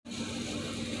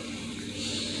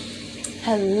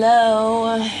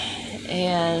Hello,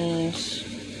 and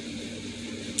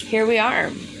here we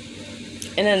are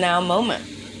in a now moment.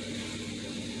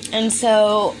 And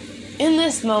so in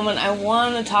this moment, I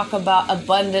want to talk about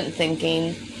abundant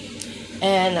thinking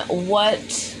and what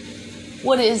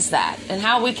is that and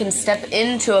how we can step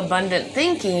into abundant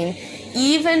thinking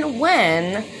even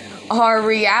when our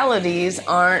realities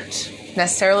aren't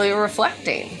necessarily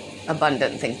reflecting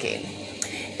abundant thinking.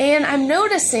 And I'm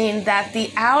noticing that the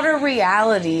outer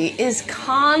reality is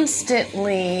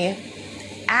constantly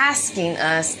asking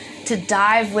us to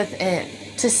dive within,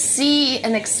 to see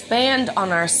and expand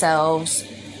on ourselves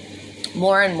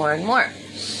more and more and more.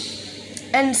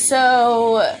 And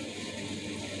so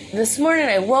this morning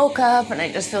I woke up and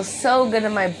I just feel so good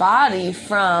in my body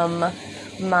from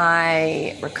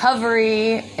my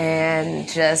recovery and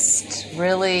just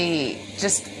really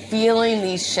just feeling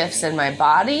these shifts in my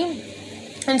body.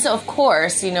 And so, of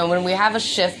course, when we have a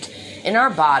shift in our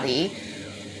body,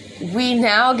 we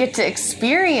now get to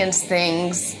experience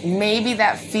things maybe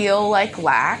that feel like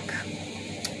lack.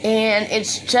 And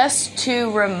it's just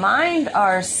to remind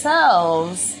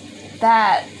ourselves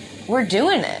that we're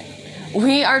doing it.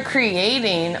 We are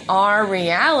creating our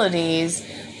realities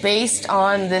based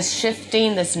on this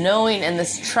shifting, this knowing, and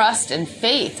this trust and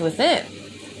faith within.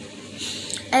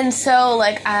 And so,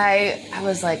 I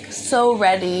was, so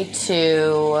ready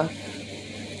to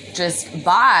just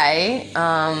buy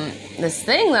this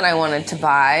thing that I wanted to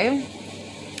buy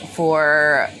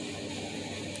for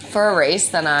a race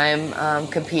that I'm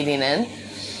competing in.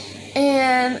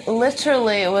 And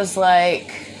literally, it was the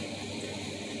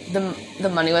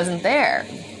money wasn't there.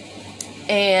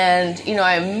 And,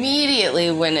 I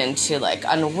immediately went into,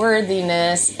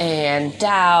 unworthiness and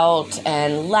doubt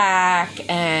and lack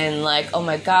and, oh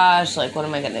my gosh, what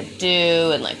am I going to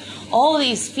do? And, all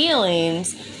these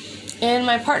feelings. And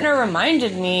my partner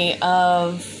reminded me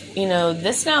of,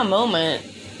 this now moment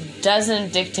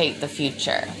doesn't dictate the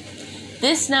future.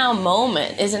 This now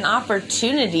moment is an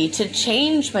opportunity to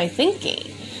change my thinking,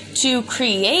 to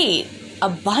create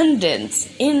abundance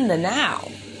in the now.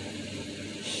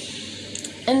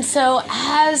 And so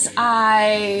as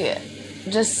I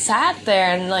just sat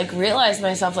there and realized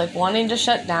myself wanting to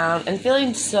shut down and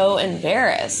feeling so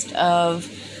embarrassed of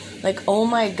oh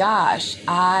my gosh,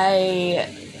 I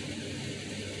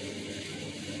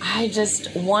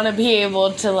just want to be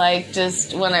able to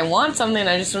just when I want something,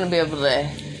 I just want to be able to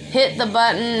hit the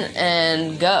button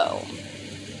and go.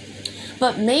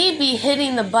 But maybe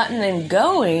hitting the button and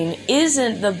going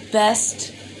isn't the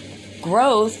best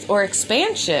growth or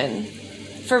expansion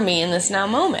for me in this now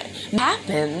moment. It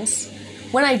happens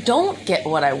when I don't get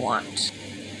what I want.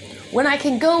 When I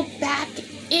can go back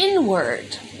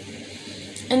inward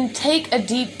and take a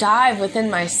deep dive within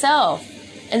myself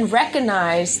and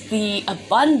recognize the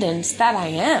abundance that I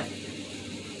am.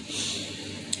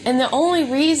 And the only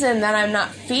reason that I'm not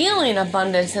feeling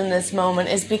abundance in this moment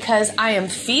is because I am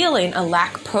feeling a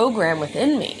lack program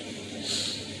within me.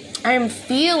 I am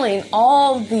feeling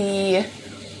all the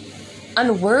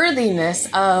unworthiness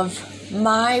of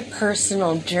my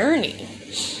personal journey,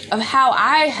 of how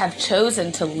I have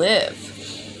chosen to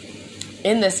live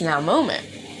in this now moment.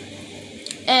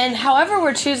 And however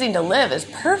we're choosing to live is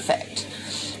perfect.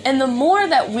 And the more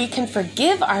that we can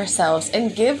forgive ourselves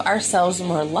and give ourselves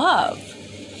more love,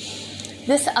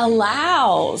 this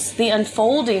allows the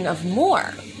unfolding of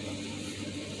more.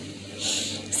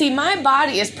 See, my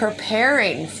body is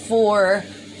preparing for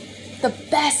the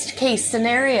best case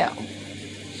scenario.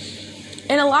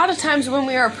 And a lot of times when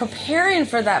we are preparing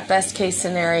for that best case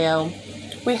scenario,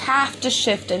 we have to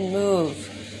shift and move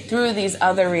through these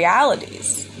other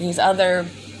realities, these other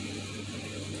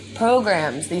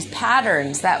programs, these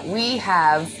patterns that we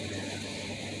have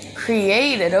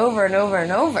created over and over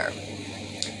and over.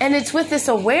 And it's with this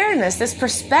awareness, this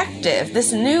perspective,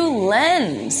 this new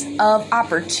lens of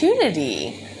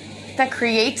opportunity that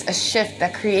creates a shift,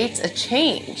 that creates a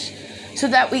change, so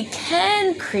that we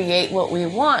can create what we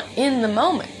want in the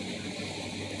moment.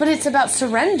 But it's about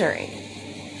surrendering,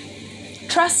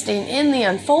 trusting in the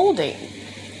unfolding,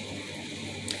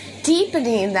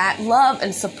 deepening that love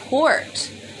and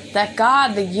support that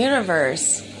God, the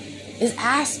universe, is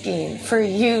asking for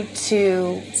you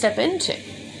to step into.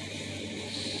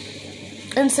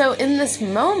 And so in this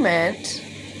moment,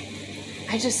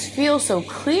 I just feel so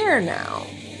clear now,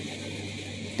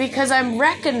 because I'm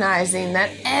recognizing that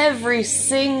every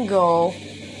single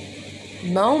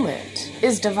moment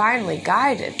is divinely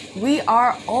guided. We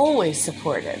are always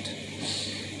supported.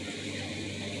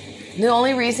 The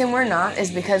only reason we're not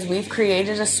is because we've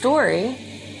created a story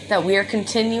that we are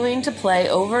continuing to play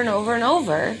over and over and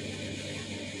over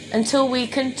until we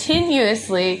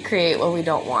continuously create what we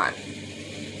don't want.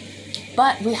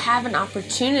 But we have an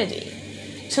opportunity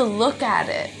to look at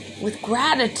it with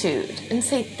gratitude and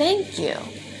say, thank you.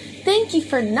 Thank you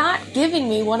for not giving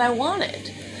me what I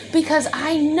wanted, because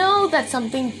I know that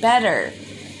something better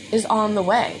is on the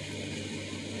way.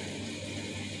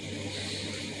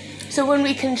 So when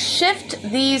we can shift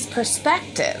these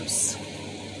perspectives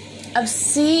of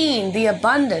seeing the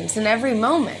abundance in every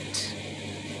moment,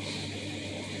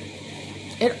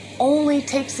 it only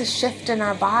takes a shift in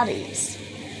our bodies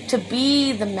to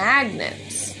be the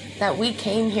magnets that we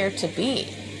came here to be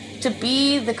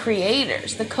the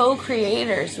creators, the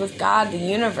co-creators with God, the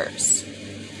universe,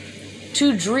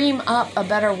 to dream up a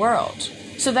better world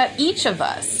so that each of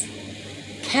us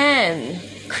can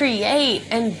create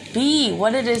and be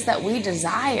what it is that we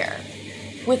desire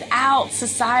without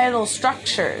societal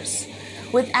structures,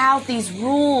 without these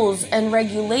rules and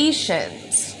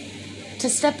regulations, to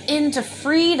step into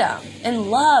freedom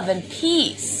and love and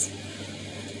peace,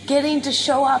 getting to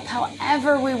show up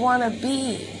however we want to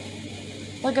be,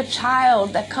 like a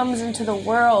child that comes into the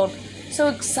world so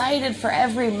excited for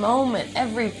every moment,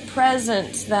 every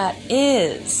presence that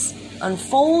is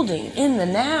unfolding in the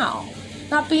now,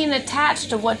 not being attached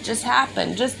to what just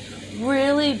happened, just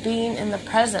really being in the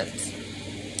present.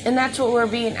 And that's what we're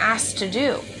being asked to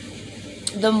do.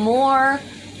 The more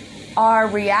our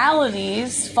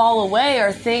realities fall away,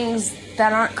 or things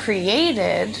that aren't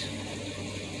created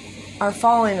are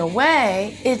falling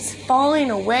away, it's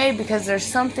falling away because there's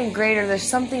something greater, there's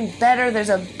something better, there's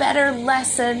a better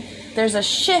lesson, there's a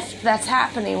shift that's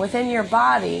happening within your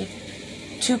body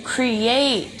to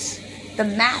create the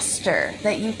master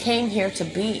that you came here to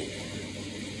be.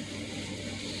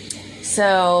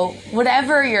 So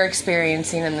whatever you're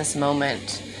experiencing in this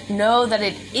moment, know that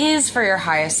it is for your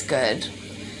highest good.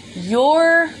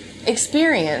 Your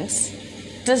experience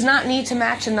does not need to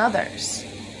match another's.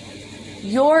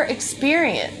 Your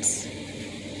experience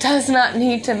does not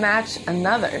need to match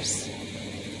another's.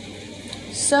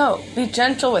 So be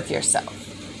gentle with yourself.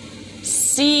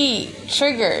 See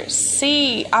triggers,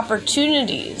 see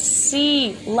opportunities,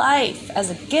 see life as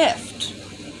a gift,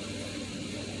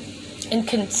 and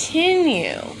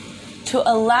continue to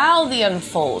allow the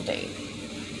unfolding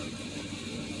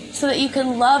so that you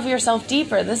can love yourself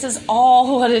deeper. This is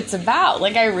all what it's about.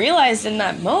 Like, I realized in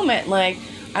that moment, like,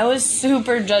 I was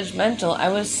super judgmental. I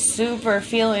was super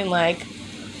feeling like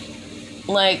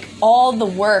all the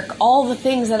work, all the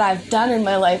things that I've done in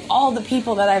my life, all the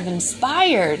people that I've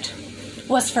inspired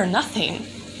was for nothing.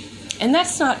 And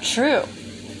that's not true.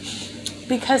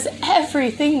 Because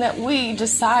everything that we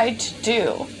decide to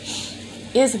do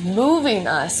is moving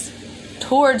us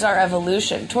towards our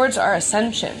evolution, towards our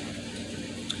ascension,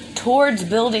 towards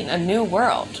building a new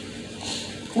world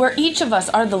where each of us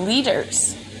are the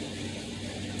leaders,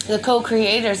 the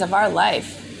co-creators of our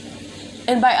life.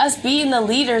 And by us being the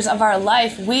leaders of our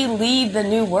life, we lead the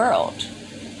new world.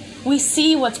 We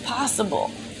see what's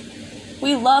possible.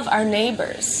 We love our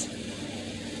neighbors.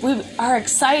 We are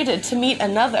excited to meet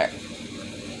another,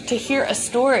 to hear a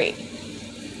story,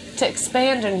 to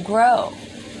expand and grow.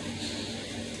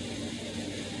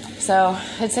 So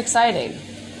it's exciting.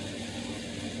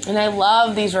 And I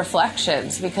love these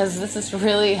reflections because this is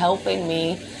really helping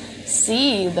me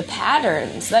see the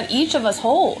patterns that each of us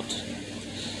hold.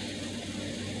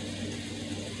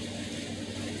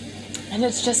 And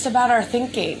it's just about our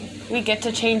thinking. We get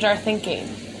to change our thinking.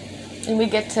 And we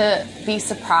get to be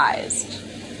surprised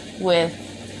with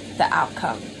the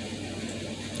outcome.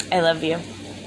 I love you.